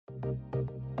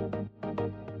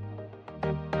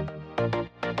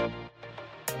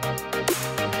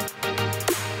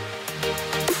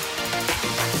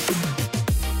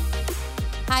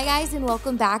Hi guys, and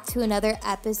welcome back to another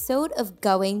episode of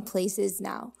Going Places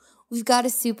Now. We've got a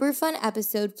super fun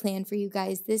episode planned for you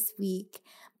guys this week,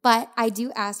 but I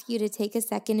do ask you to take a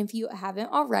second if you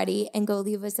haven't already and go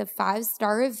leave us a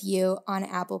 5-star review on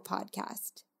Apple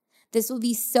Podcast. This will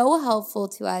be so helpful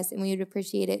to us and we would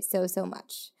appreciate it so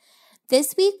much.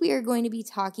 This week we are going to be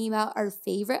talking about our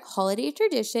favorite holiday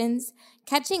traditions,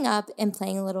 catching up, and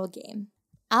playing a little game.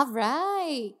 All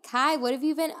right, Kai, what have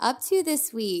you been up to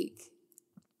this week?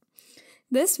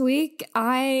 This week,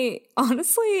 I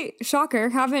honestly,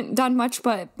 shocker, haven't done much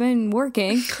but been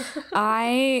working.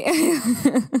 I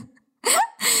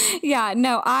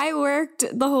worked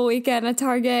the whole weekend at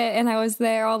Target and I was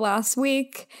there all last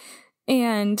week.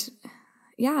 And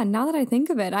yeah, now that I think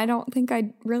of it, I don't think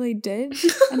I really did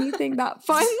anything that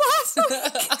fun last week.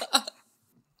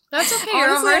 That's okay, you're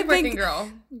honestly, a hardworking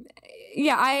girl.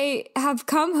 Yeah, I have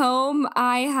come home.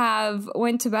 I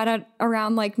went to bed at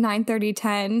around like 9:30,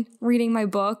 10, reading my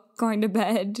book, going to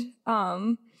bed.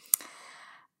 One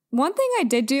thing I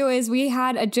did do is we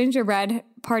had a gingerbread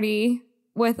party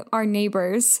with our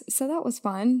neighbors, so that was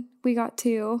fun. We got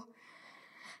to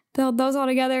build those all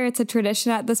together. It's a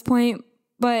tradition at this point,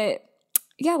 but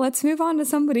yeah, let's move on to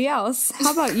somebody else.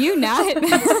 How about you,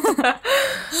 Nat?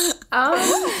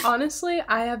 Honestly,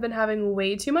 I have been having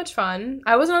way too much fun.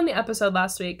 I wasn't on the episode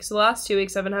last week, so the last 2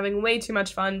 weeks I've been having way too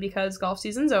much fun because golf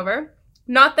season's over.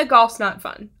 Not that golf's not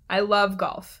fun. I love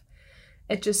golf.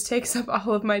 It just takes up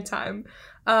all of my time.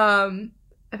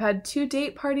 I've had 2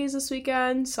 date parties this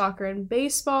weekend, soccer and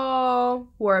baseball,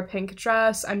 wore a pink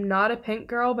dress. I'm not a pink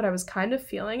girl, but I was kind of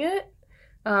feeling it.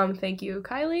 Thank you,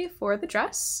 Kylie, for the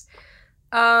dress.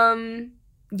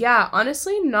 Yeah,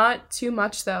 honestly, not too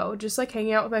much though. Just like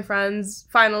hanging out with my friends.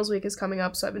 Finals week is coming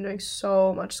up, so I've been doing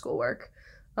so much schoolwork.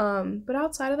 But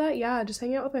outside of that, yeah, just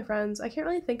hanging out with my friends. I can't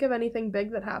really think of anything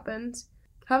big that happened.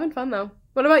 Having fun though.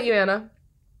 What about you, Anna?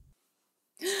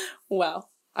 Well,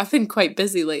 I've been quite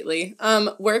busy lately.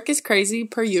 Work is crazy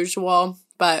per usual,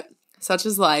 but such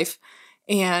is life.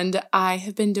 And I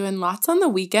have been doing lots on the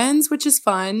weekends, which is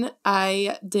fun.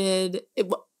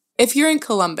 If you're in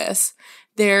Columbus,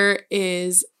 there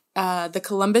is the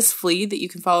Columbus Flea that you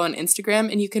can follow on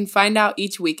Instagram, and you can find out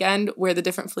each weekend where the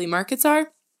different flea markets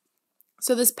are.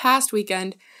 So this past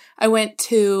weekend, I went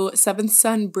to Seventh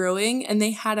Son Brewing, and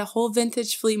they had a whole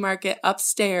vintage flea market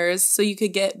upstairs, so you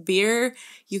could get beer,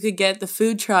 you could get the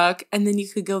food truck, and then you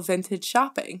could go vintage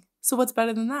shopping. So what's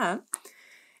better than that?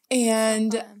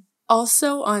 And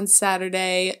also on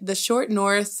Saturday, the Short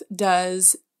North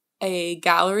does a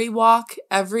gallery walk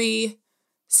every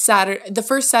Saturday, the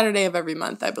first Saturday of every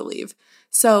month, I believe.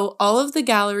 So all of the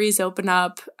galleries open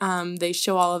up. They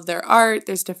show all of their art.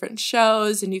 There's different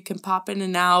shows, and you can pop in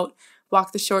and out,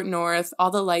 walk the Short North.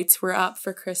 All the lights were up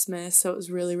for Christmas, so it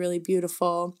was really, really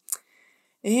beautiful.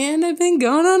 And I've been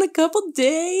going on a couple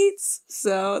dates,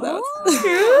 so that's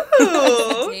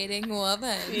dating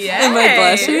woman. Yeah. Am I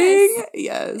blushing?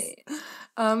 Yes.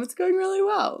 It's going really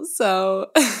well,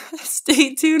 so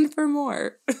stay tuned for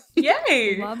more.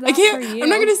 Yay! Love that for you. I'm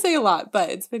not going to say a lot, but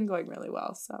it's been going really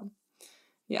well, so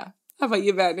yeah. How about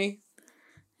you, Benny?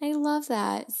 I love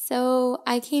that. So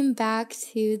I came back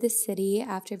to the city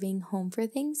after being home for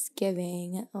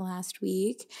Thanksgiving last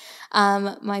week.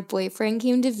 My boyfriend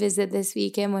came to visit this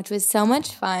weekend, which was so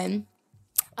much fun.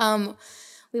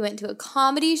 We went to a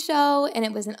comedy show, and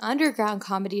it was an underground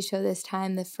comedy show this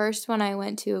time. The first one I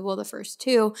went to, well, the first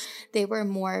 2, they were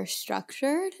more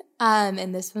structured.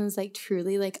 And this one was like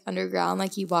truly like underground.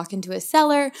 Like you walk into a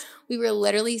cellar. We were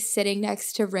literally sitting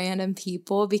next to random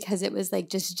people because it was like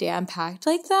just jam-packed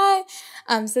like that.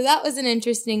 So that was an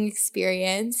interesting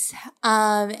experience.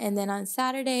 And then on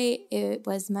Saturday, it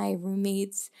was my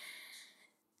roommate's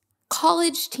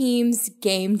college team's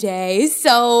game day.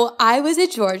 So I was a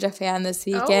Georgia fan this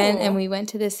weekend, and we went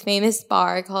to this famous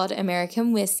bar called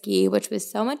American Whiskey, which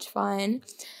was so much fun,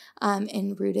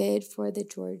 and rooted for the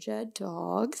Georgia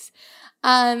Dogs.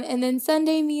 And then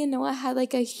Sunday, me and Noah had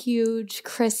like a huge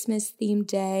Christmas themed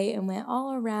day and went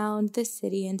all around the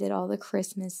city and did all the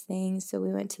Christmas things. So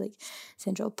we went to like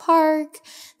Central Park,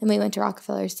 then we went to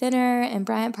Rockefeller Center and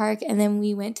Bryant Park, and then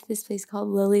we went to this place called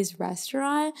Lily's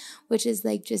Restaurant, which is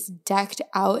like just decked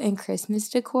out in Christmas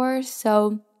decor.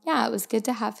 So yeah, it was good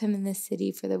to have him in the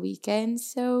city for the weekend.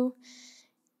 So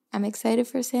I'm excited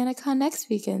for SantaCon next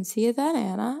weekend. See you then,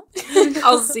 Anna.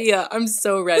 I'll see ya. I'm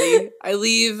so ready. I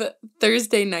leave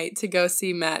Thursday night to go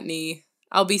see Matt Nee.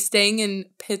 I'll be staying in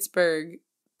Pittsburgh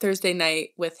Thursday night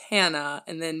with Hannah,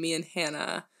 and then me and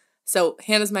Hannah So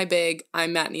Hannah's my big,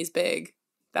 I'm Matney's big.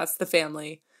 That's the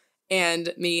family.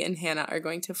 And me and Hannah are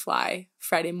going to fly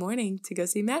Friday morning to go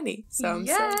see Matney. So I'm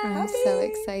I'm so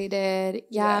excited.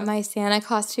 Yeah, my Santa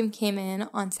costume came in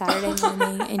on Saturday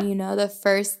morning, and the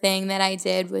first thing that I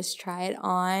did was try it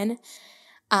on.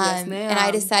 Yes, And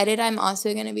I decided I'm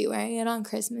also going to be wearing it on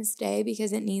Christmas Day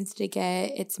because it needs to get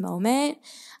its moment.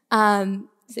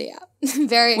 So yeah,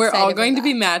 very excited. We're all going to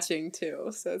be matching too,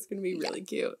 so it's going to be really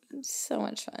cute. So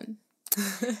much fun.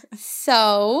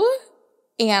 So,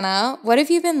 Anna, what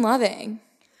have you been loving?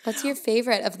 What's your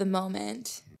favorite of the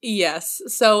moment? Yes.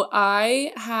 So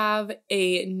I have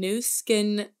a new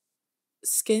skin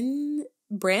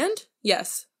brand?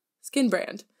 Yes. Skin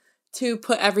brand to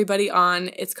put everybody on.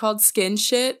 It's called Skin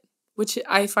Shit, which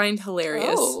I find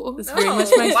hilarious. It's very much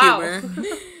my humor.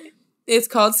 It's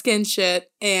called Skin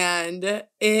Shit, and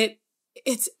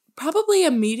it's probably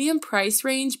a medium price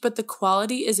range, but the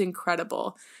quality is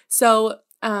incredible. So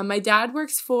my dad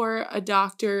works for a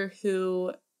doctor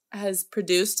who has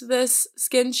produced this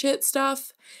Skin Shit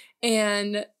stuff,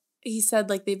 and he said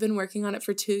like they've been working on it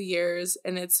for 2 years,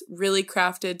 and it's really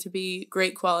crafted to be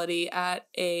great quality at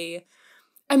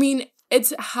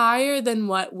it's higher than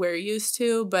what we're used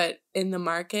to, but in the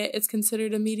market, it's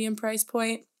considered a medium price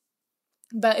point.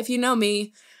 But if you know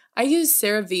me, I use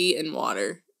CeraVe in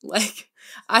water. Like,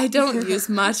 I don't use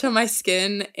much on my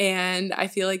skin, and I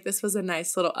feel like this was a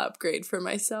nice little upgrade for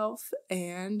myself,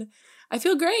 and I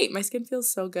feel great. My skin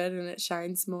feels so good, and it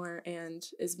shines more and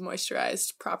is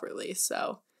moisturized properly.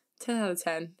 So, 10 out of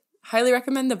 10. Highly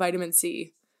recommend the vitamin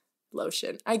C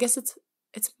lotion. I guess it's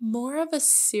more of a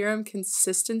serum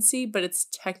consistency, but it's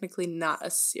technically not a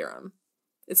serum.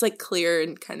 It's like clear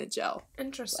and kind of gel.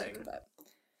 Interesting. But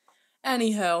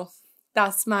anywho,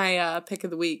 that's my pick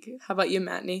of the week. How about you,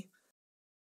 Matney?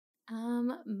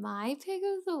 My pick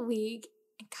of the week,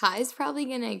 Kai's probably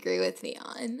gonna agree with me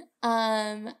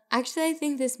on. Actually, I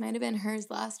think this might have been hers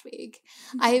last week.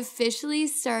 I officially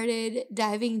started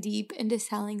diving deep into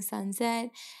Selling Sunset,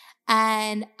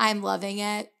 and I'm loving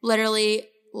it. Literally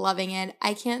loving it.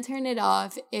 I can't turn it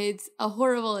off. It's a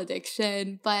horrible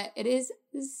addiction, but it is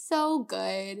so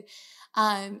good.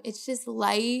 It's just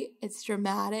light, it's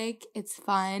dramatic, it's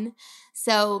fun.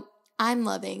 So I'm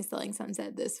loving Selling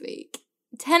Sunset this week.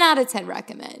 10 out of 10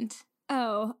 recommend.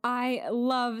 Oh, I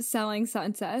love Selling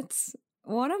Sunsets.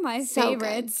 One of my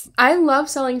favorites. I love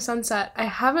Selling Sunset. I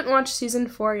haven't watched season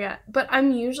 4 yet, but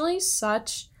I'm usually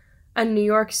such a New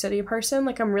York City person.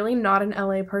 Like, I'm really not an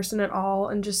LA person at all,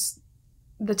 and just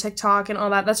the TikTok and all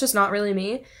that, that's just not really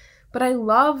me. But I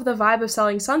love the vibe of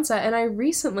Selling Sunset, and I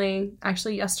recently,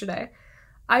 actually yesterday,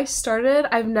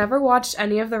 I've never watched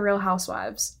any of the Real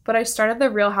Housewives, but I started the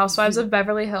Real Housewives of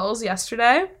Beverly Hills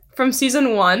yesterday from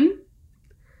season 1.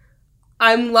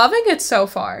 I'm loving it so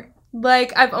far.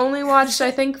 Like, I've only watched,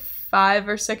 I think, 5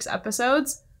 or 6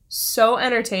 episodes. So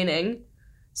entertaining.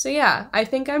 So yeah, I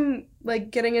think I'm, like,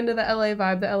 getting into the LA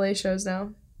vibe, the LA shows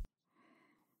now.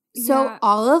 So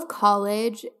all of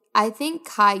college, I think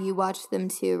Kai, you watched them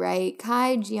too, right?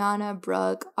 Kai, Gianna,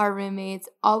 Brooke, our roommates,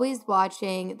 always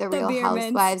watching the Real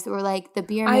Housewives, or like the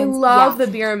Biermans. I love the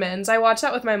Biermans. I watch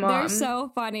that with my mom. They're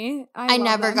so funny. I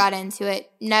never got into it,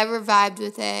 never vibed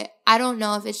with it. I don't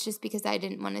know if it's just because I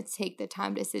didn't want to take the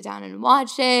time to sit down and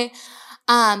watch it.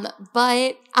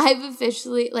 But I've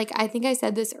officially, like, I think I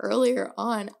said this earlier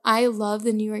on, I love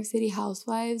the New York City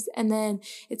Housewives, and then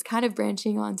it's kind of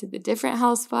branching on to the different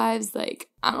housewives. Like,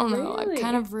 I don't know, I've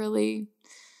kind of really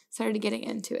started getting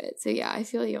into it. So yeah, I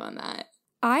feel you on that.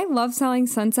 I love Selling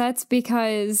Sunsets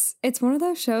because it's one of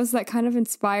those shows that kind of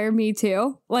inspire me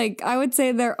too. Like, I would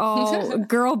say they're all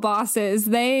girl bosses.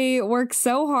 They work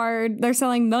so hard. They're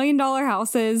selling $1 million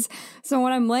houses. So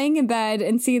when I'm laying in bed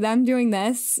and see them doing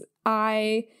this,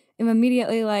 I am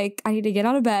immediately like, I need to get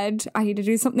out of bed. I need to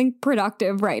do something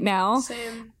productive right now.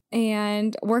 Same.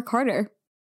 And work harder.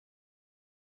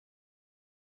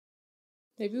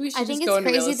 Maybe we should I think just go it's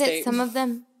into real crazy that estate. some of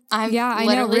them, I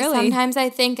know, really. Sometimes I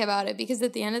think about it because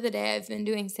at the end of the day, I've been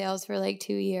doing sales for like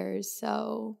 2 years.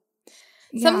 So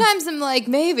sometimes I'm like,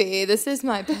 maybe this is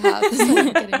my path. This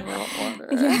is getting a little older.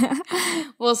 Yeah.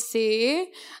 We'll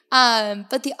see.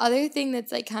 But the other thing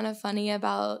that's like kind of funny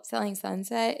about Selling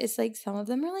Sunset is like some of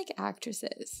them are like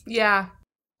actresses. Yeah.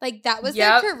 Like that was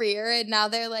their career, and now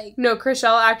they're like. No,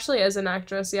 Chrishell actually is an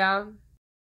actress, yeah.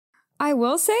 I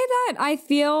will say that I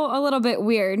feel a little bit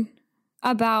weird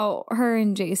about her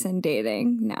and Jason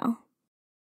dating now.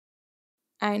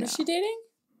 I know. Is she dating?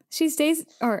 She stays,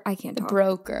 or I can't The talk.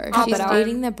 broker. She's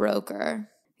dating the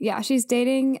broker. Yeah, she's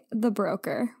dating the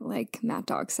broker, like Matt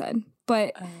Dog said.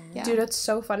 But Yeah. Dude, it's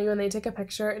so funny when they take a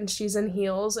picture and she's in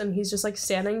heels and he's just like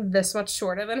standing this much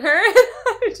shorter than her.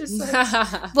 I'm just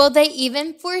like, Well, they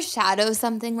even foreshadow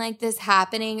something like this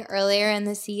happening earlier in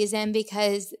the season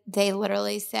because they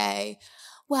literally say,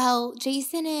 well,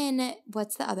 Jason and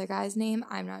what's the other guy's name?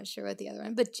 I'm not sure what the other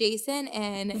one, but Jason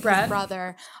and Brett? his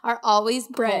brother are always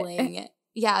Brett. pulling.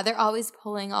 Yeah, they're always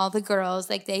pulling all the girls.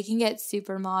 Like, they can get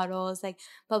supermodels, like,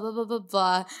 blah, blah, blah, blah,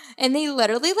 blah. And they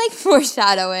literally, like,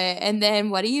 foreshadow it. And then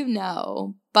what do you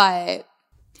know? But,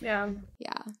 yeah.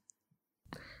 yeah.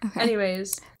 okay.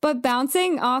 Anyways, But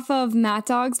bouncing off of Matt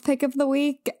Dog's pick of the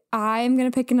week, I'm going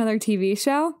to pick another TV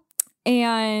show.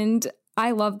 And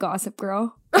I love Gossip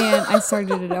Girl. And I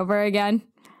started it over again.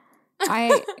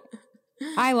 I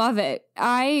love it.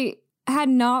 I had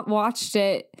not watched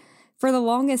it for the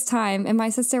longest time. And my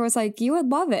sister was like, you would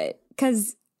love it.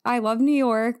 Because I love New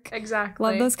York. exactly.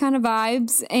 Love those kind of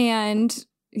vibes. And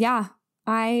yeah,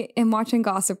 I am watching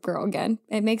Gossip Girl again.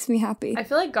 It makes me happy. I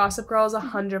feel like Gossip Girl is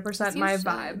 100% As you my should.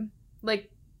 vibe. Like,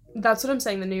 that's what I'm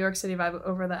saying, the New York City vibe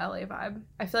over the LA vibe.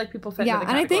 I feel like people fit Yeah, into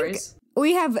the and I think categories.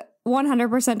 We have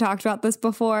 100% talked about this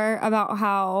before about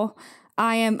how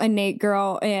I am a Nate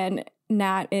girl and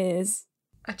Nat is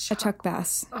a Chuck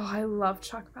Bass. Oh, I love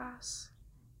Chuck Bass.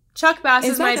 Chuck Bass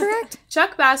Is is my that correct?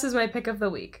 Chuck Bass is my pick of the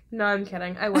week. No, I'm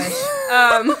kidding. I wish.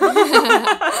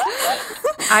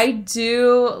 I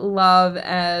do love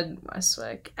Ed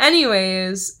Westwick.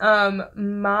 Anyways,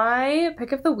 my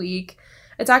pick of the week,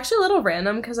 it's actually a little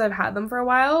random because I've had them for a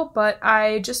while, but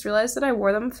I just realized that I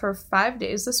wore them for 5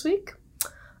 days this week.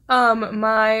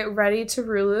 My Ready to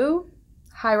Rulu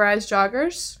high-rise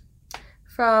joggers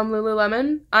from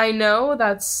Lululemon. I know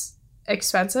that's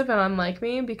expensive and unlike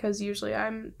me because usually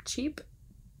I'm cheap,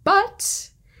 but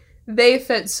they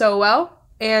fit so well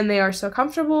and they are so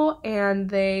comfortable and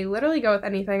they literally go with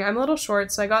anything. I'm a little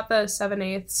short, so I got the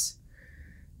 7/8,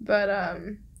 but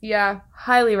yeah,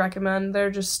 highly recommend. They're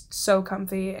just so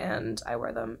comfy and I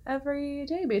wear them every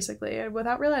day basically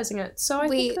without realizing it. So I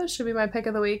think those should be my pick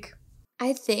of the week.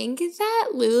 I think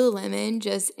that Lululemon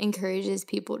just encourages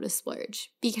people to splurge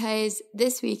because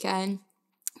this weekend,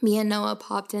 me and Noah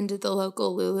popped into the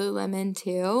local Lululemon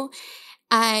too,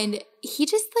 and he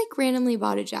just like randomly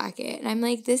bought a jacket. And I'm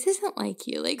like, this isn't like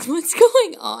you. Like, what's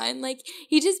going on? Like,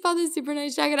 he just bought this super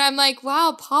nice jacket. I'm like,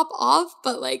 wow, pop off,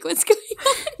 but like, what's going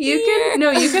on?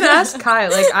 You can ask Kai.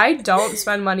 Like, I don't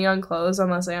spend money on clothes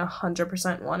unless I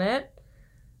 100% want it,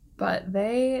 but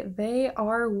they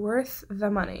are worth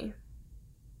the money.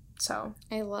 So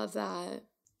I love that.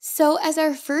 So, as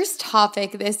our first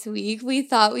topic this week, we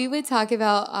thought we would talk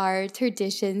about our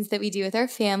traditions that we do with our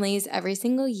families every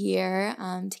single year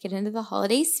to get into the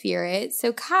holiday spirit.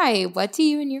 So, Kai, what do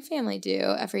you and your family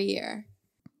do every year?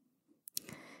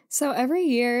 So every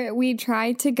year we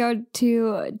try to go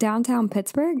to downtown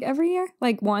Pittsburgh every year.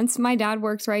 Like once, my dad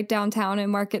works right downtown in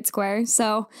Market Square.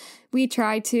 So we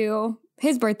try to,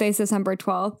 his birthday's December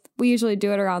 12th. We usually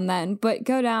do it around then, but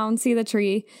go down, see the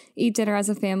tree, eat dinner as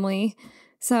a family.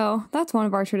 So that's one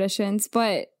of our traditions.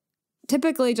 But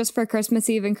typically just for Christmas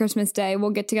Eve and Christmas Day,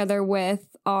 we'll get together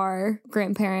with our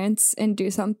grandparents and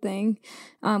do something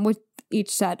with each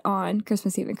set on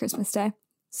Christmas Eve and Christmas Day.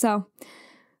 So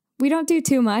we don't do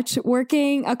too much.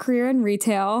 Working a career in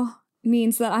retail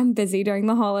means that I'm busy during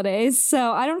the holidays,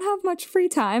 so I don't have much free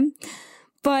time.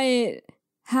 But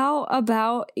how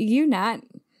about you, Nat?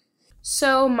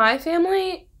 So my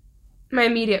family, my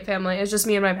immediate family, is just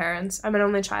me and my parents. I'm an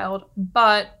only child.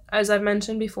 But as I've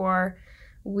mentioned before,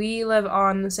 we live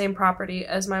on the same property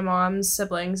as my mom's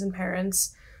siblings and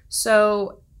parents.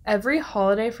 So every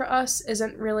holiday for us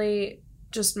isn't really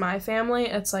just my family.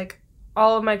 It's like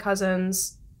all of my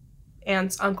cousins,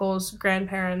 aunts, uncles,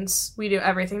 grandparents. We do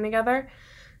everything together.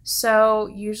 So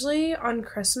usually on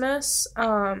Christmas,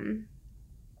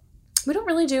 we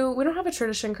don't have a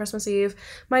tradition Christmas Eve.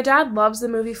 My dad loves the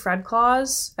movie Fred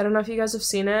Claus. I don't know if you guys have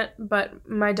seen it, but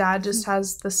my dad just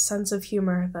has this sense of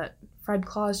humor that Fred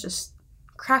Claus just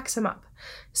cracks him up.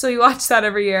 So we watch that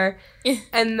every year.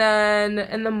 And then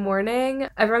in the morning,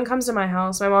 everyone comes to my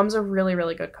house. My mom's a really,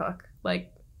 really good cook.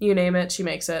 Like, you name it, she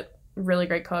makes it. Really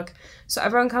great cook. So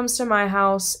everyone comes to my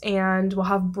house and we'll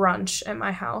have brunch at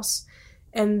my house.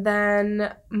 And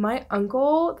then my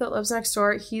uncle that lives next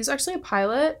door, he's actually a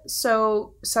pilot.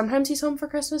 So sometimes he's home for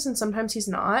Christmas and sometimes he's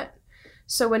not.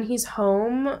 So when he's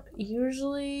home,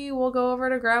 usually we'll go over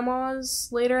to grandma's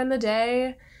later in the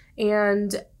day.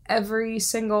 And every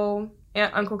single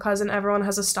aunt, uncle, cousin, everyone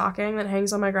has a stocking that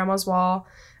hangs on my grandma's wall.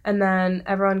 And then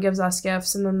everyone gives us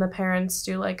gifts. And then the parents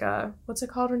do like a, what's it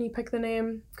called when you pick the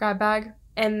name? Grab bag?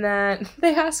 And then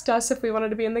they asked us if we wanted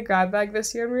to be in the grab bag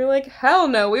this year, and we were like, hell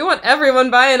no, we want everyone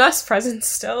buying us presents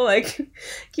still. Like,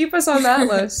 keep us on that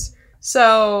list.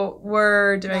 So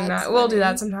we're doing That's that. We'll do funny.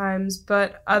 that sometimes.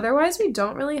 But otherwise, we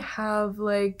don't really have,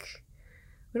 like,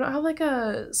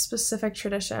 a specific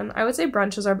tradition. I would say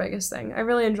brunch is our biggest thing. I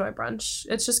really enjoy brunch.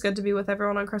 It's just good to be with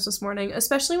everyone on Christmas morning,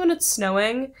 especially when it's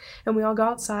snowing and we all go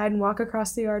outside and walk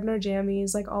across the yard in our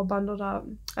jammies, like, all bundled up.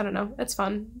 I don't know. It's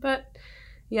fun. But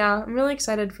yeah, I'm really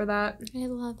excited for that. I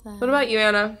love that. What about you,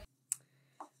 Anna?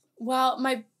 Well,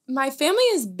 my family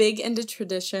is big into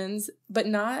traditions, but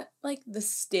not like the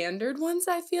standard ones,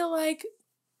 I feel like.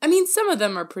 I mean, some of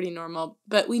them are pretty normal,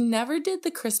 but we never did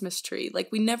the Christmas tree.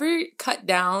 Like, we never cut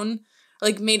down,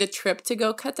 like, made a trip to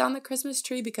go cut down the Christmas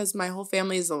tree because my whole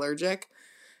family is allergic.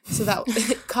 So that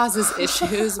it causes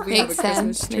issues. We have a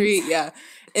Christmas tree,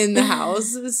 in the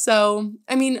house. So,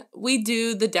 I mean, we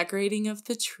do the decorating of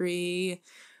the tree.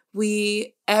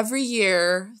 We, every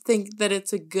year, think that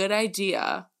it's a good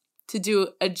idea to do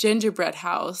a gingerbread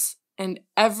house. And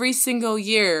every single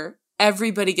year,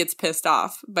 everybody gets pissed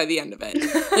off by the end of it.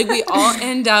 Like, we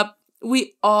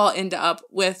all end up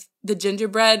with the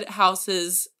gingerbread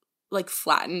houses, like,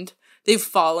 flattened. They've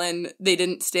fallen. They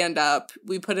didn't stand up.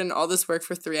 We put in all this work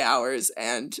for 3 hours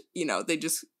and, you know, they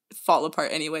just fall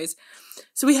apart anyways.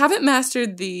 So we haven't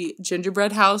mastered the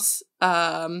gingerbread house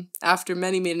after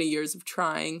many, many years of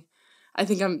trying. I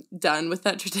think I'm done with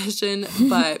that tradition.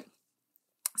 But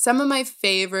some of my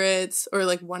favorites, or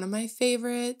like one of my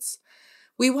favorites,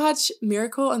 we watch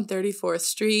Miracle on 34th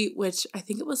Street, which I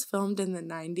think it was filmed in the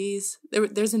 90s.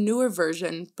 There's a newer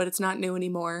version, but it's not new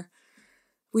anymore.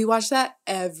 We watch that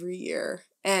every year,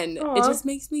 and Aww. It just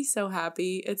makes me so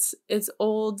happy. It's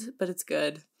old, but it's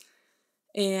good.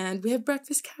 And we have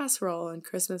breakfast casserole on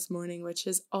Christmas morning, which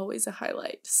is always a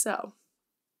highlight. So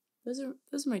those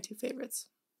are my two favorites.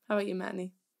 How about you,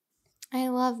 Matney? I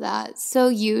love that. So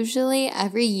usually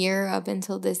every year up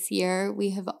until this year,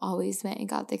 we have always went and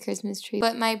got the Christmas tree.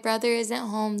 But my brother isn't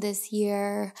home this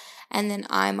year, and then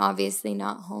I'm obviously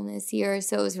not home this year,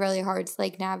 so it was really hard to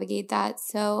like navigate that.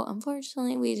 So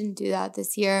unfortunately, we didn't do that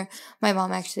this year. My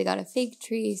mom actually got a fake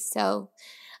tree, so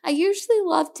I usually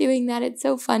love doing that. It's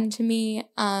so fun to me.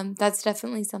 That's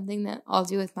definitely something that I'll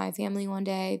do with my family one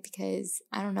day because,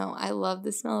 I don't know, I love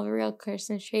the smell of a real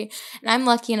Christmas tree. And I'm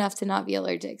lucky enough to not be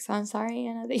allergic, so I'm sorry,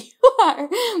 Anna, that you are.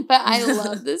 But I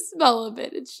love the smell of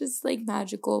it. It's just, like,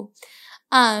 magical.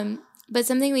 But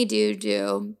something we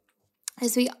do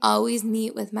is we always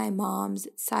meet with my mom's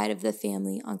side of the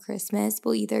family on Christmas.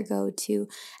 We'll either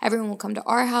everyone will come to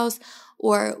our house,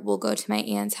 or we'll go to my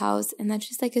aunt's house. And that's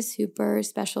just like a super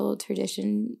special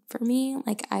tradition for me.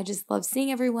 Like, I just love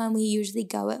seeing everyone. We usually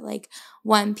go at like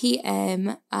 1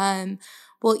 p.m.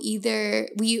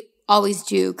 We always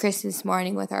do Christmas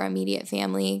morning with our immediate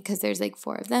family because there's like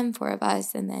 4 of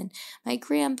us, and then my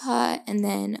grandpa, and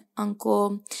then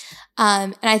uncle.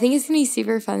 And I think it's going to be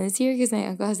super fun this year because my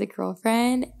uncle has a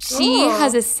girlfriend. She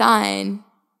has a son.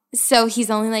 So he's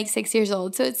only like 6 years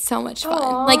old. So it's so much fun.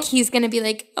 Aww. Like, he's going to be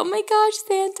like, oh my gosh,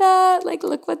 Santa, like,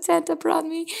 look what Santa brought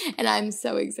me. And I'm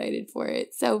so excited for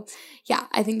it. So yeah,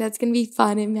 I think that's going to be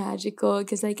fun and magical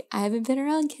because like I haven't been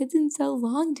around kids in so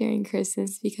long during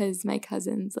Christmas because my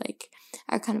cousins like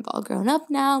are kind of all grown up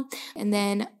now. And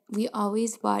then we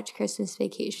always watch Christmas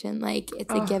Vacation. Like,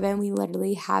 it's a given. We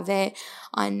literally have it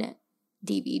on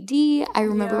DVD. I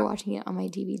remember watching it on my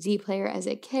DVD player as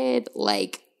a kid.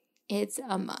 Like, it's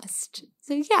a must.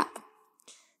 So yeah,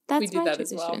 that's we do my that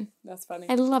tradition. as well. That's funny.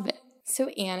 I love it. So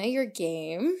Anna, your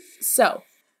game. So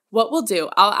what we'll do,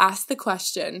 I'll ask the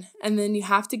question, and then you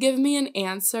have to give me an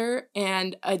answer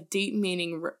and a deep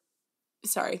meaning.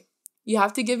 You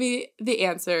have to give me the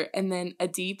answer and then a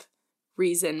deep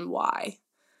reason why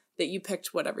that you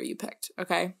picked whatever you picked,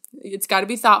 okay? It's got to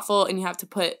be thoughtful, and you have to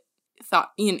put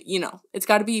thought, you know, it's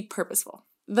got to be purposeful.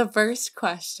 The first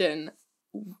question,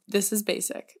 this is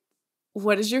basic.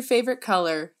 What is your favorite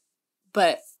color,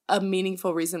 but a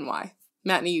meaningful reason why?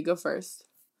 Matney, you go first.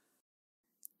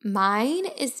 Mine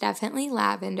is definitely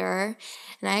lavender,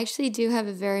 and I actually do have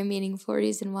a very meaningful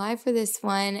reason why for this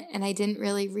one, and I didn't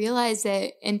really realize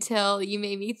it until you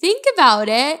made me think about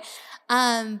it.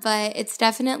 But it's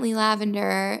definitely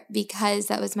lavender because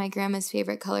that was my grandma's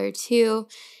favorite color too.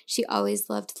 She always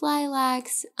loved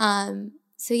lilacs.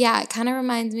 So yeah, it kind of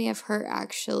reminds me of her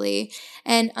actually.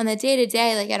 And on the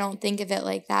day-to-day, like, I don't think of it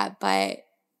like that, but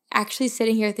actually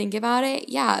sitting here thinking about it,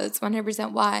 yeah, that's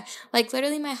 100% why. Like,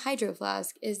 literally my hydro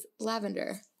flask is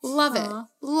lavender. Love it.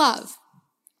 Love.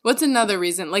 What's another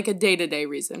reason, like a day-to-day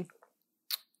reason?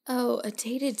 Oh, a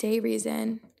day-to-day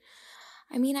reason.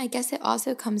 I mean, I guess it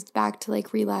also comes back to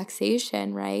like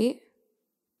relaxation, right?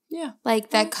 Yeah. Like I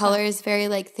that like color that. is very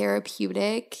like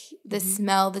therapeutic. The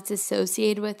smell that's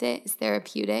associated with it is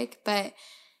therapeutic. But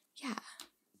yeah,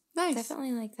 Nice.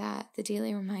 definitely like that. The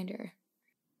daily reminder.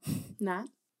 Nat?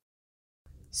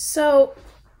 So,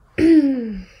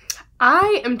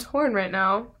 I am torn right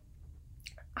now.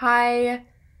 I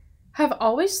have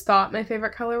always thought my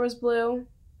favorite color was blue,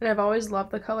 and I've always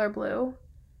loved the color blue.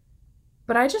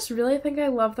 But I just really think I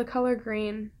love the color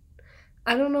green.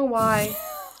 I don't know why.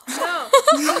 No,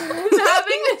 I'm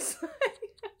having this.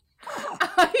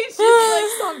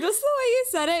 Just the way you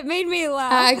said it made me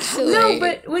laugh. Actually. No,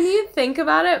 but when you think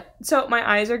about it, so my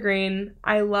eyes are green.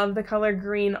 I love the color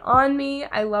green on me.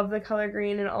 I love the color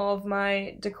green in all of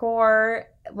my decor.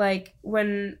 Like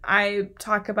when I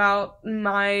talk about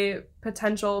my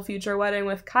potential future wedding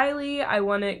with Kylie, I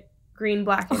want it green,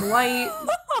 black, and white.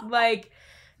 Like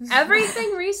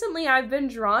everything recently I've been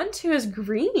drawn to is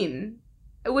green,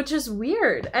 which is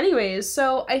weird. Anyways,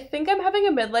 so I think I'm having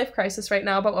a midlife crisis right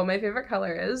now about what my favorite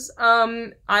color is.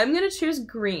 I'm gonna choose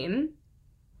green.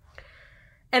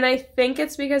 And I think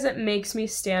it's because it makes me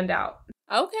stand out.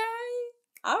 Okay.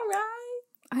 All right.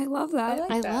 I love that. I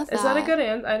like I that. love that. Is that a good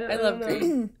answer? I love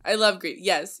green. I love green.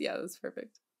 Yes. Yeah, that's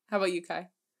perfect. How about you, Kai?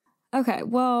 Okay,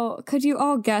 well, could you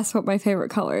all guess what my favorite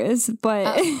color is?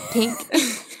 But Pink.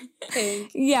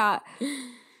 Pink. Yeah.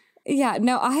 Yeah,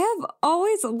 no, I have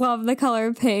always loved the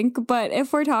color pink, but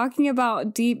if we're talking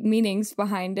about deep meanings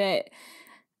behind it,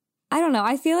 I don't know.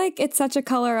 I feel like it's such a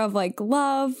color of like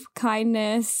love,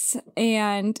 kindness,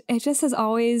 and it just has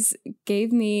always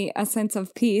gave me a sense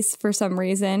of peace for some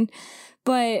reason.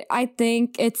 But I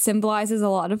think it symbolizes a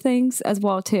lot of things as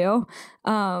well too.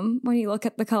 When you look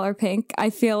at the color pink, I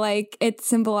feel like it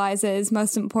symbolizes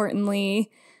most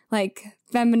importantly like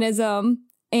feminism.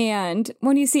 And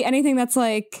when you see anything that's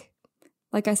like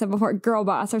I said before, girl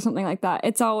boss or something like that,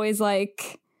 it's always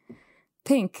like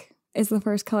pink is the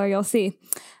first color you'll see.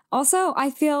 Also,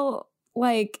 I feel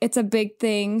like it's a big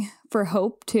thing for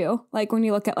hope too. Like when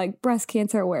you look at like breast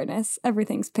cancer awareness,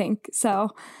 everything's pink. So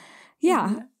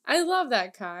yeah. I love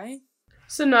that, Kai.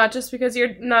 So not because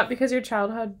your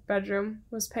childhood bedroom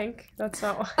was pink. That's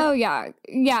not why. Oh yeah.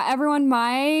 Yeah, everyone,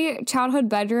 my childhood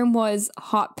bedroom was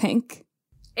hot pink.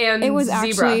 And It was zebra.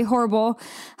 actually horrible.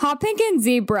 Hot pink and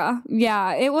zebra.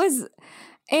 Yeah, it was.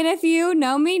 And if you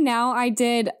know me now, I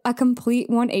did a complete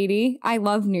 180. I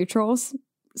love neutrals.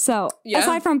 So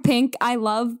aside from pink, I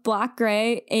love black,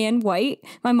 gray, and white.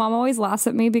 My mom always laughs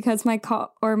at me because my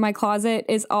closet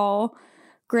is all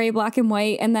gray, black, and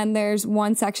white. And then there's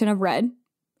one section of red.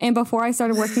 And before I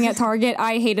started working at Target,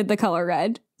 I hated the color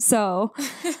red. So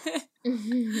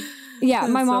yeah,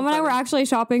 my mom and I were actually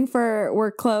shopping for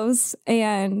work clothes,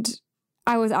 and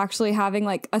I was actually having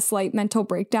like a slight mental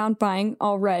breakdown buying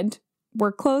all red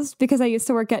work clothes because I used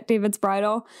to work at David's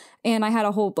Bridal and I had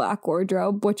a whole black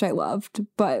wardrobe, which I loved,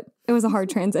 but it was a hard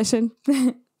transition.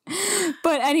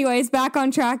 But anyways, back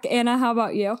on track. Anna, how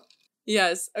about you?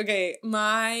 Yes. Okay.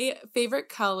 My favorite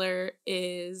color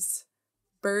is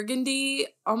burgundy,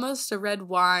 almost a red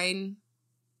wine,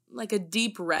 like a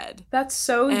deep red. That's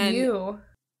so And you.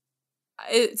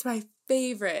 It's my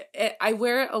favorite. I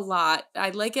wear it a lot. I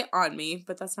like it on me,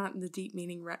 but that's not the deep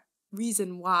meaning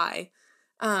reason why.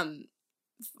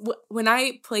 When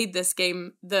I played this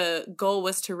game, the goal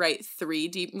was to write 3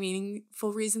 deep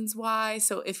meaningful reasons why.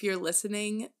 So if you're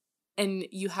listening and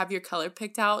you have your color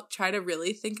picked out, try to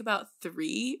really think about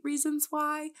 3 reasons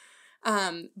why.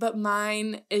 But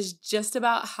mine is just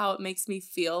about how it makes me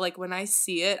feel. Like when I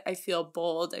see it, I feel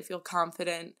bold, I feel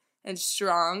confident and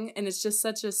strong, and it's just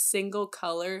such a single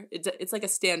color. It's like a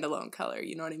standalone color,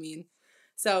 you know what I mean?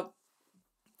 So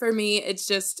for me,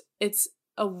 it's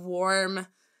a warm,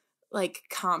 like,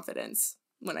 confidence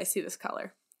when I see this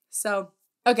color. So,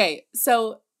 okay,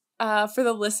 so for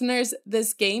the listeners,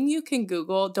 this game you can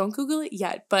Google. Don't Google it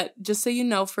yet, but just so you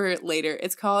know for later,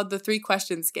 it's called the 3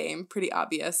 questions game. Pretty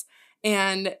obvious.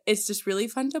 And it's just really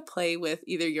fun to play with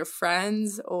either your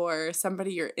friends or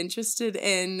somebody you're interested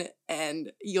in,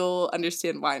 and you'll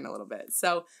understand why in a little bit.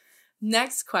 So,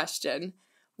 next question.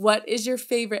 What is your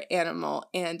favorite animal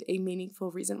and a meaningful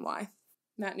reason why?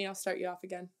 Matney, I'll start you off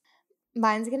again.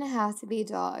 Mine's gonna have to be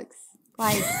dogs.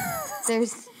 Like,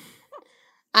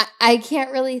 I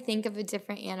can't really think of a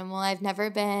different animal. I've never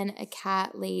been a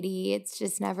cat lady. It's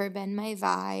just never been my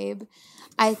vibe.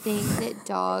 I think that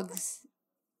dogs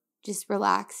just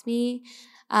relax me.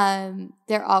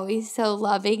 They're always so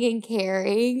loving and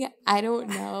caring. I don't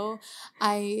know.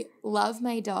 I love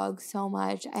my dog so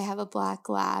much. I have a black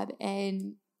lab,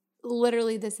 and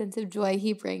literally the sense of joy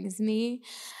he brings me.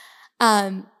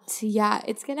 So yeah,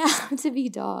 it's gonna have to be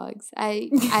dogs.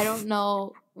 I don't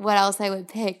know what else I would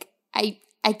pick.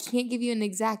 I can't give you an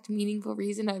exact meaningful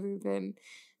reason other than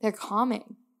they're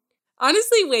calming.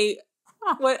 Honestly, wait.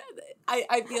 What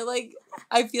I feel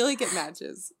like it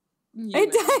matches.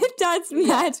 It does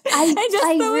match.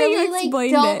 I the way really you like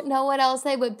explained don't it. know what else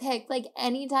I would pick. Like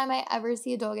anytime I ever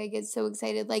see a dog, I get so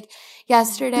excited. Like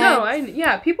yesterday,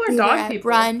 people are we were dog at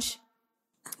people. brunch.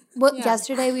 Well, Yeah.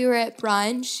 yesterday we were at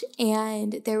brunch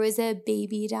and there was a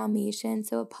baby Dalmatian,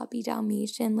 so a puppy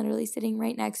Dalmatian, literally sitting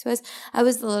right next to us. I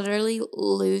was literally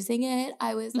losing it.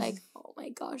 I was like, oh my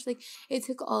gosh, like it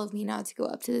took all of me not to go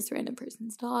up to this random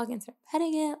person's dog and start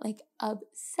petting it, like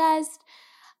obsessed.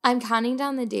 I'm counting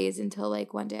down the days until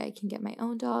like one day I can get my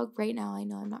own dog. Right now, I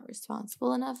know I'm not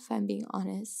responsible enough, if I'm being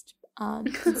honest.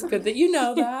 It's good that you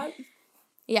know that.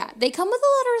 Yeah, they come with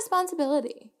a lot of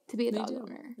responsibility to be a dog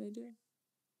owner. They do.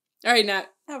 All right, Nat,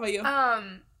 how about you?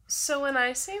 So when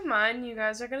I say mine, you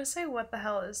guys are gonna say, what the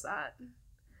hell is that?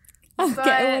 Okay, But-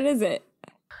 what is it?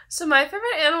 So my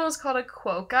favorite animal is called a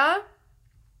quokka.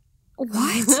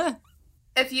 What?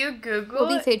 If you Google We'll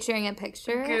be it, featuring a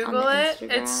picture. Google on the it.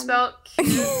 Instagram. It's spelled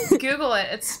Google it.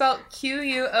 It's spelled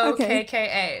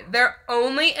Quokka. They're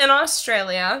only in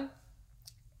Australia,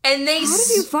 and they. How did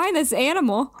you find this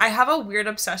animal? I have a weird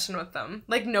obsession with them.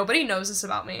 Like nobody knows this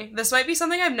about me. This might be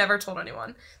something I've never told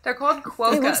anyone. They're called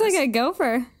quokkas. It looks like a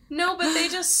gopher. No, but they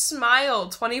just smile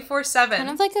 24/7. Kind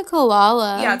of like a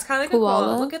koala. Yeah, it's kind of like a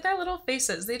koala. Look at their little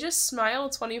faces. They just smile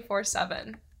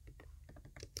 24/7.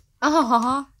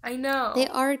 Uh-huh. I know. They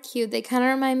are cute. They kind of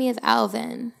remind me of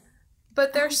Alvin.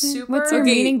 But they're super. What's your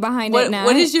meaning behind it now?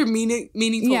 What is your meaningful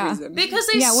Yeah. reason? Because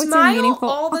they Yeah, what's your smile meaningful-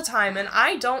 all the time, and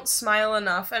I don't smile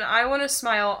enough, and I want to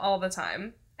smile all the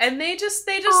time. And they just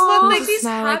look like these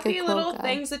Smile like a happy little quokka.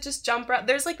 things that just jump around.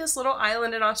 There's like this little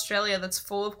island in Australia that's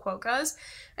full of quokkas,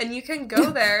 and you can go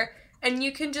there and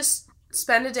you can just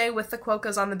spend a day with the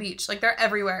quokkas on the beach. Like they're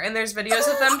everywhere, and there's videos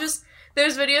of them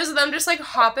just like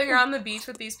hopping around the beach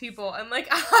with these people, and like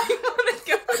I want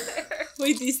to go there.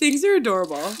 Wait, these things are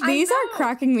adorable. These are know.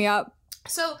 cracking me up.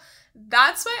 So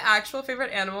that's my actual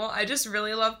favorite animal. I just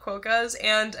really love quokkas,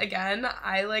 and again,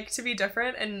 I like to be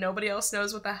different, and nobody else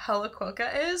knows what the hell a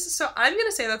quokka is, so I'm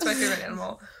gonna say that's my favorite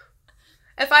animal.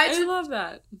 I love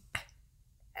that.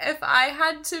 If I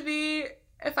had to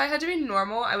be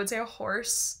normal, I would say a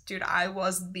horse. Dude, I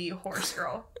was the horse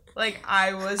girl. Like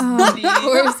I was the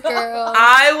Horse girl.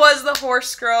 I was the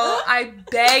horse girl. I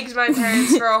begged my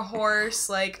parents for a horse.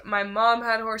 Like, my mom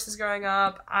had horses growing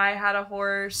up. I had a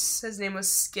horse. His name was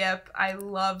Skip. I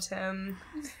loved him.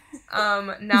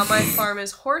 Now my farm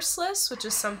is horseless, which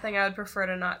is something I would prefer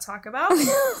to not talk about.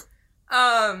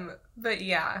 But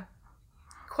yeah.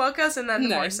 Quokkas and then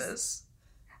Nice. horses.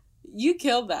 You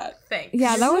killed that. Thanks.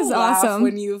 Yeah, that was You'll laugh awesome.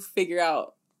 when you figure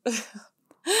out.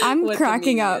 I'm what the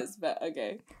cracking meaning up is, but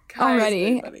okay. Kai,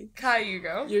 already. Funny. Kai, you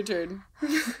go. Your turn.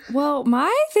 Well,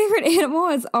 my favorite animal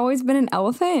has always been an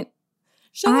elephant.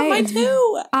 Shut up, mine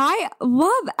too. I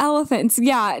love elephants.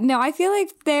 Yeah, no, I feel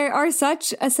like they are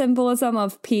such a symbolism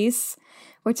of peace,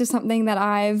 which is something that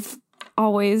I've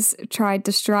always tried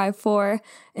to strive for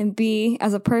and be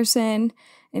as a person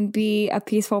and be a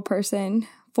peaceful person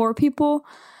for people.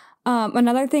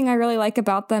 Another thing I really like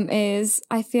about them is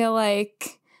I feel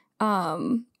like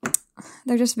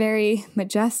they're just very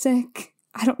majestic.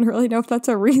 I don't really know if that's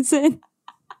a reason.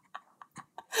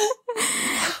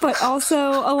 But also,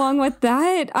 along with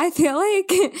that, I feel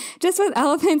like just with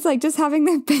elephants, like just having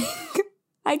their big,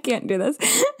 I can't do this,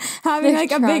 having Their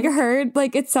like a big trunk. herd,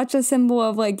 like it's such a symbol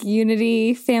of like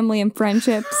unity, family, and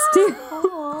friendships too.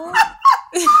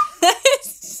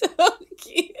 It's so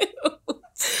cute.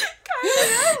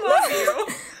 I love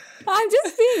you. I'm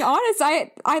just being honest.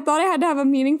 I thought I had to have a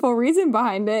meaningful reason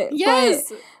behind it.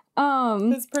 Yes. But,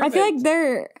 That's I feel like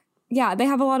perfect. they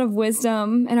have a lot of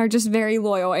wisdom and are just very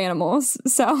loyal animals.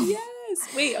 So Yes.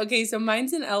 Wait, okay, so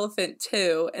mine's an elephant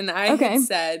too. And I Okay. had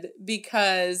said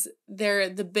because they're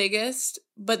the biggest,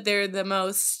 but they're the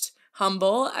most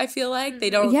humble, I feel like. They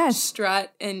don't Yes.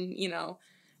 strut and,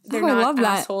 they're Oh, I not love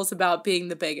that. assholes about being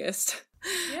the biggest.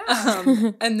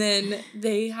 Yeah. And then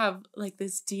they have like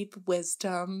this deep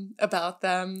wisdom about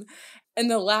them. And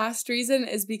the last reason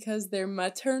is because they're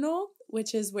maternal,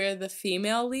 which is where the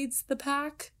female leads the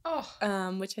pack,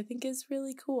 Oh, which I think is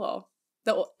really cool.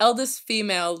 The eldest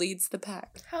female leads the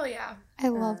pack. hell yeah. I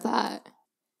love that.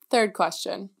 Third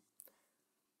question.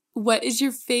 What is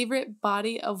your favorite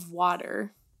body of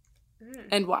water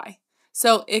and why?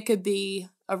 So it could be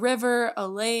a river, a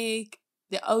lake,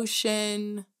 the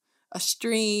ocean, a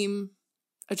stream,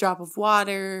 a drop of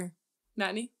water.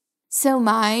 Nani? So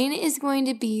mine is going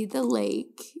to be the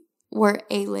lake or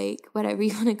a lake, whatever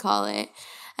you want to call it.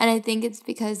 And I think it's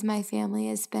because my family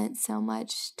has spent so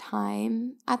much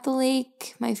time at the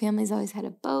lake. My family's always had a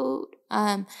boat.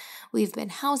 We've been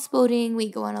houseboating.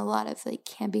 We go on a lot of like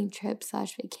camping trips /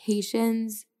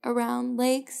 vacations around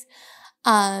lakes.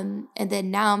 And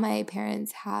then now my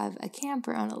parents have a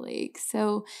camper on a lake.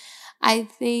 So I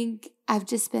think I've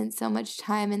just spent so much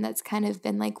time, and that's kind of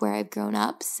been like where I've grown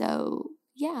up. So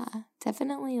yeah,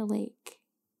 definitely a lake.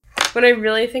 When I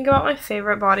really think about my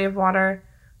favorite body of water,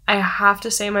 I have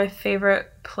to say my favorite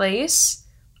place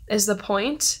is the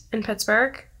Point in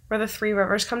Pittsburgh, where the three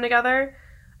rivers come together.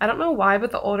 I don't know why,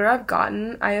 but the older I've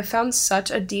gotten, I have found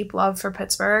such a deep love for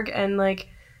Pittsburgh and like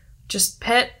just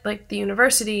Pitt, like the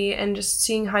university, and just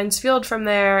seeing Heinz Field from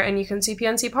there, and you can see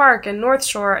PNC Park and North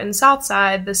Shore and South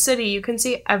Side, the city. You can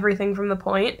see everything from the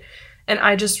Point. And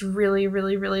I just really,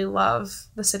 really, really love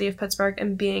the city of Pittsburgh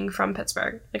and being from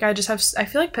Pittsburgh. Like I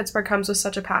feel like Pittsburgh comes with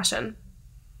such a passion.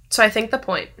 So I think the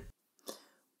Point.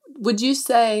 Would you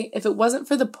say, if it wasn't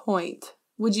for the Point,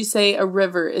 would you say a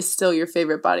river is still your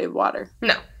favorite body of water?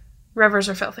 No. Rivers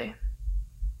are filthy.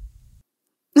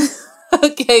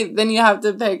 Okay, then you have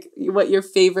to pick what your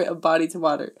favorite body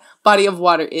of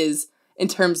water is in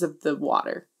terms of the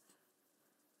water.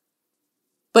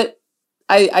 But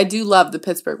I do love the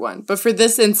Pittsburgh one. But for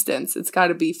this instance, it's got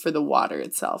to be for the water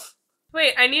itself.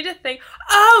 Wait, I need to think.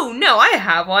 Oh, no, I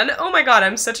have one. Oh my god,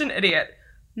 I'm such an idiot.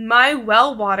 My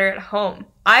well water at home.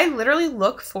 I literally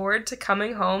look forward to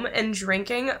coming home and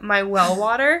drinking my well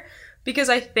water because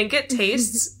I think it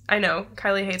tastes... I know,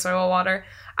 Kylie hates my well water.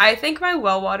 I think my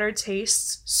well water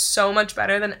tastes so much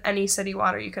better than any city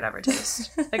water you could ever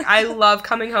taste. Like, I love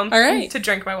coming home to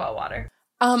drink my well water.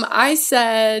 I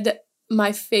said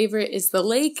my favorite is the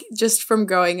lake, just from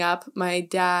growing up. My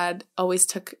dad always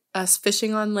took us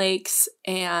fishing on lakes,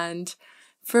 and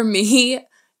for me,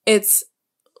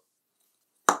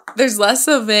 there's less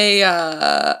of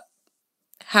a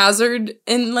hazard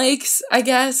in lakes, I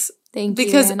guess. Thank you,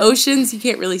 because Anna. oceans, you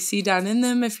can't really see down in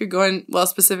them if you're going, well,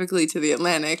 specifically to the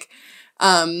Atlantic.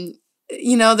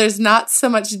 There's not so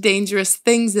much dangerous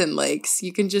things in lakes.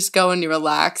 You can just go and you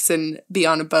relax and be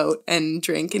on a boat and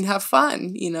drink and have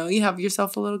fun. You have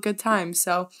yourself a little good time.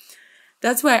 So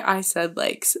that's why I said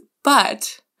lakes.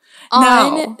 But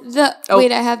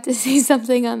wait, I have to say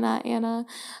something on that, Anna.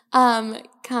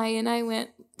 Kai and I went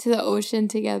to the ocean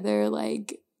together,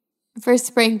 like, for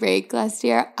spring break last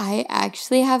year. I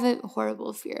actually have a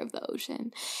horrible fear of the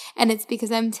ocean. And it's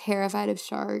because I'm terrified of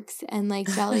sharks and, like,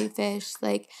 jellyfish.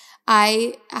 Like,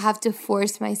 I have to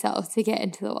force myself to get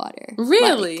into the water.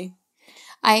 Really? Like,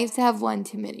 I have to have one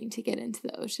too many to get into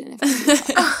the ocean.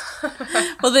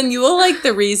 Well, then you will like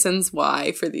the reasons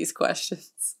why for these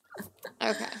questions.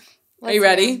 Okay. Are you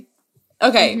ready?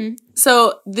 Okay.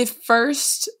 So the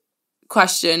first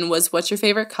question was, what's your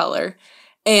favorite color?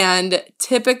 And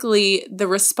typically the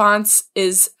response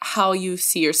is how you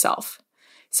see yourself.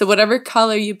 So whatever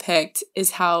color you picked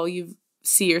is how you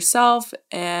see yourself,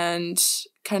 and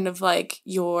kind of like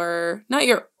not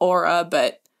your aura,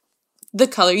 but the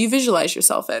color you visualize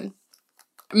yourself in.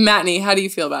 Matney, how do you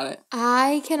feel about it?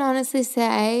 I can honestly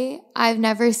say I've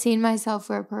never seen myself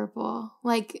wear purple.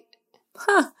 Like,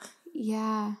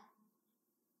 yeah.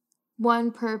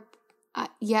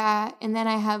 Yeah, and then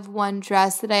I have one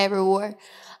dress that I ever wore.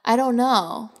 I don't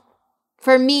know.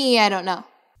 For me, I don't know.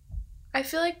 I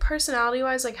feel like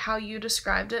personality-wise, like how you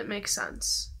described it makes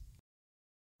sense.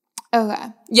 Okay.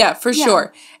 Yeah, for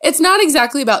sure. It's not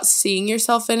exactly about seeing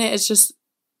yourself in it. It's just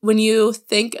when you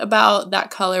think about that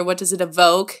color, what does it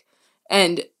evoke?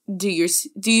 And do you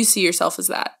see yourself as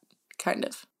that, kind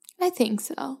of? I think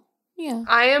so. Yeah.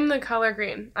 I am the color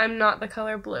green. I'm not the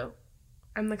color blue.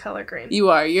 I'm the color green. You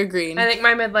are. You're green. I think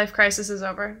my midlife crisis is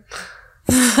over.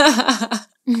 That's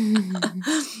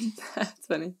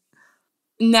funny.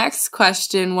 Next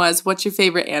question was, what's your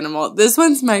favorite animal? This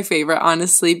one's my favorite,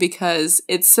 honestly, because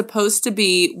it's supposed to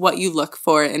be what you look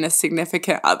for in a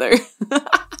significant other.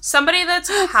 Somebody that's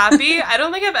happy? I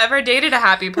don't think I've ever dated a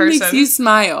happy person. It makes you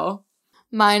smile.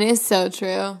 Mine is so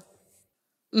true.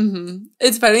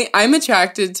 It's funny. I'm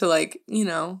attracted to, like,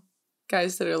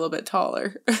 guys that are a little bit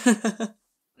taller.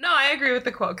 No, I agree with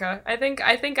the quokka. I think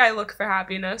I look for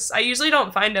happiness. I usually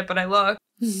don't find it, but I look.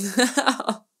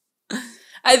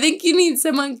 I think you need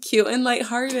someone cute and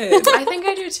lighthearted. I think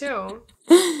I do too.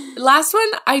 Last one,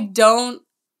 I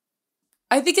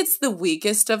think it's the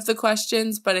weakest of the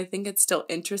questions, but I think it's still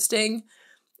interesting.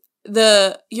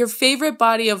 Your favorite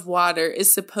body of water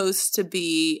is supposed to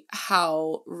be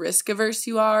how risk averse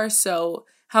you are, so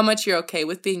how much you're okay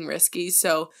with being risky.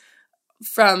 So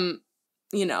from,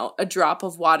 a drop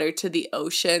of water to the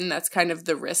ocean, that's kind of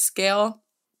the risk scale.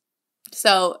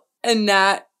 So, and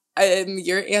Nat,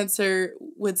 your answer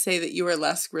would say that you are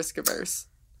less risk averse.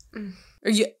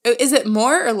 Is it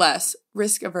more or less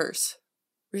risk averse?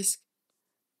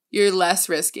 You're less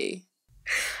risky.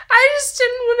 I just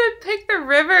didn't want to pick the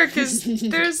river because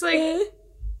there's like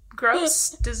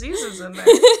gross diseases in there.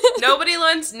 Nobody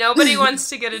wants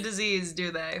to get a disease,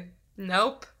 do they?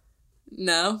 Nope.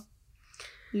 No.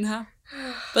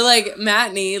 But like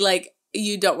Matney, like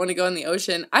you don't want to go in the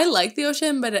ocean. I like the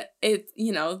ocean, but it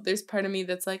there's part of me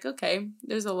that's like, okay,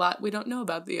 there's a lot we don't know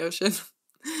about the ocean.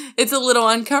 It's a little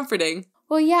uncomforting.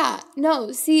 Well, yeah.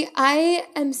 No, see, I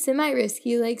am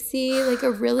semi-risky. Like, see, like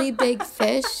a really big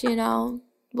fish,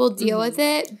 we'll deal with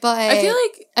it. But I feel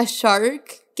like a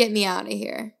shark, get me out of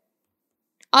here.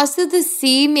 Also, the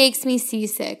sea makes me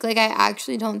seasick. Like, I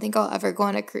actually don't think I'll ever go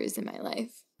on a cruise in my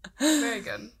life. Very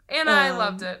good. And I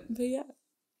loved it. But yeah.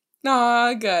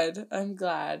 Aw, good. I'm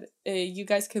glad. You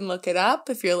guys can look it up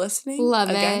if you're listening. Love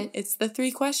it. It's the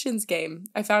 3 questions game.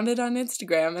 I found it on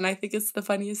Instagram, and I think it's the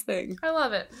funniest thing. I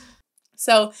love it.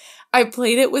 So I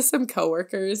played it with some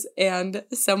coworkers, and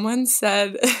someone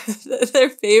said that their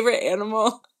favorite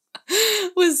animal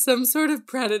was some sort of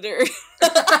predator.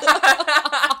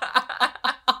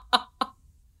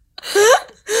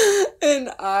 And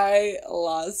I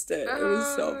lost it. It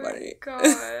was so funny.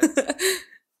 God.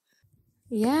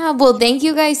 Yeah, well, thank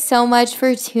you guys so much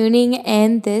for tuning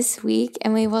in this week,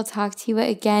 and we will talk to you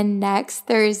again next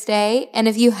Thursday. And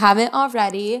if you haven't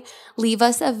already, leave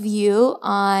us a review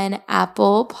on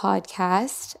Apple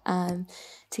Podcast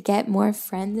to get more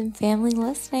friends and family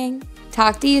listening.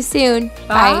 Talk to you soon.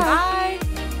 Bye. Bye.